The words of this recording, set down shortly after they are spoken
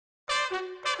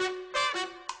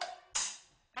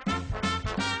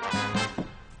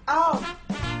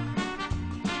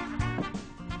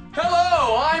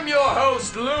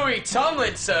host, Louis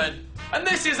Tomlinson, and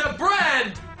this is a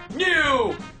brand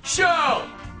new show.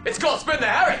 It's called Spin the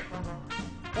Harry.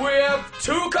 We have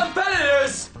two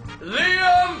competitors,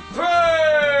 Liam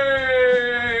Payne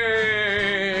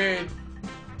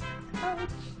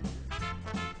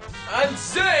and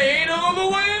Zane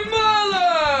Overway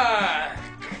Malak.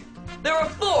 There are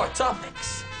 4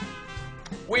 topics.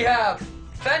 We have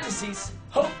fantasies,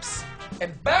 hopes,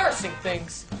 embarrassing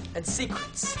things, and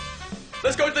secrets.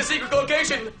 Let's go to the secret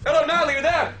location. Hello, Natalie, you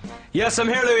there? Yes, I'm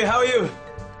here, Louis. How are you?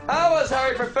 How has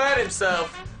Harry prepared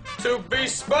himself to be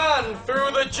spun through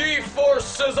the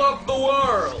G-forces of the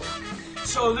world?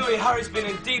 So, Louis, Harry's been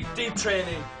in deep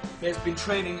training. He has been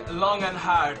training long and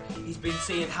hard. He's been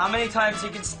seeing how many times he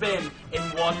can spin in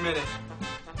 1 minute.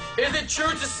 Is it true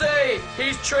to say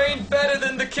he's trained better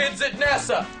than the kids at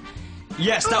NASA?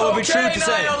 Yes, that would be true to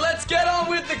say. Now let's get on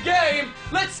with the game.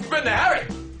 Let's spin the Harry.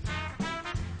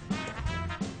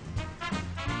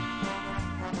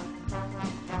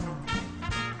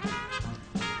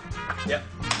 Yep.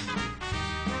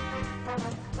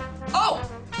 Oh!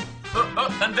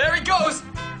 And there he goes.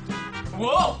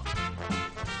 Whoa!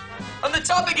 And the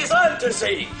topic is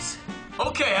fantasies.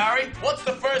 Okay, Harry, what's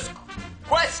the first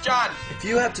question? If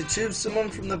you had to choose someone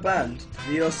from the band to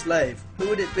be your slave, who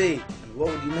would it be, and what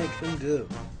would you make them do?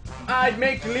 I'd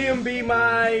make Liam be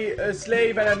my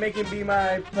slave, and I'd make him be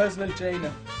my personal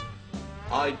trainer.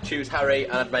 I'd choose Harry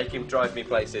and I'd make him drive me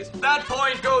places. That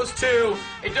point goes to...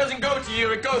 It doesn't go to you,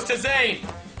 it goes to Zane.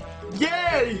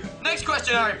 Yay! Next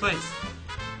question, Harry, please.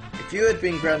 If you had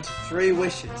been granted 3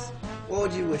 wishes, what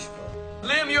would you wish for?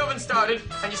 Liam, you haven't started,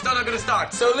 and you're still not going to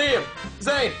start. So, Liam,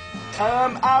 Zane.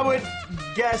 I would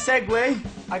get a Segway.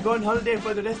 I'd go on holiday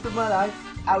for the rest of my life.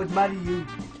 I would marry you.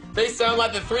 They sound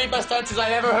like the 3 best answers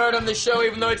I've ever heard on this show,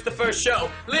 even though it's the first show.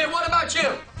 Liam, what about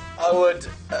you? I would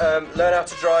learn how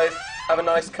to drive, have a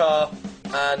nice car,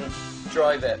 and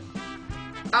drive it.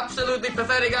 Absolutely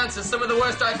pathetic answers, some of the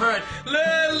worst I've heard.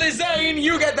 Zane,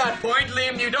 you get that point.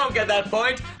 Liam, you don't get that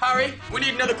point. Harry, we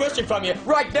need another question from you.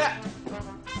 Right now.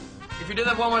 If you do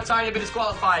that one more time, you'll be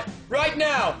disqualified. Right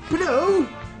now. No!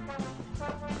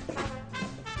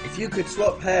 If you could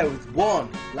swap hair with one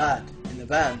lad in the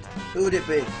band, who would it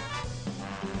be?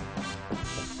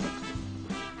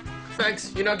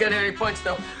 Thanks, you're not getting any points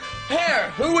though.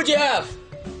 Hair, who would you have?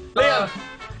 Liam.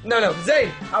 No,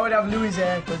 Zane. I would have Louis'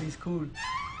 hair because he's cool.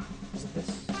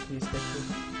 He's cool.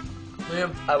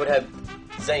 Liam. I would have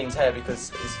Zane's hair because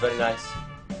it's very nice.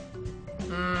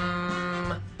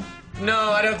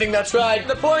 No, I don't think that's right.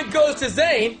 The point goes to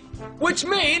Zane, which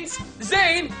means,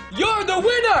 Zane, you're the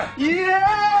winner! Yeah!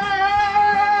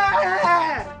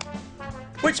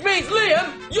 Which means,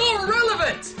 Liam, you're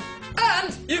irrelevant!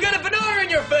 And you get a banana in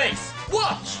your face!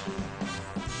 Watch!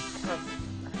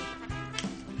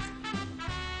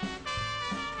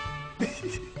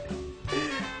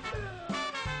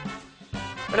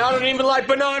 And I don't even like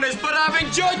bananas, but I've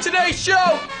enjoyed today's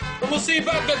show! And we'll see you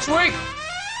back next week!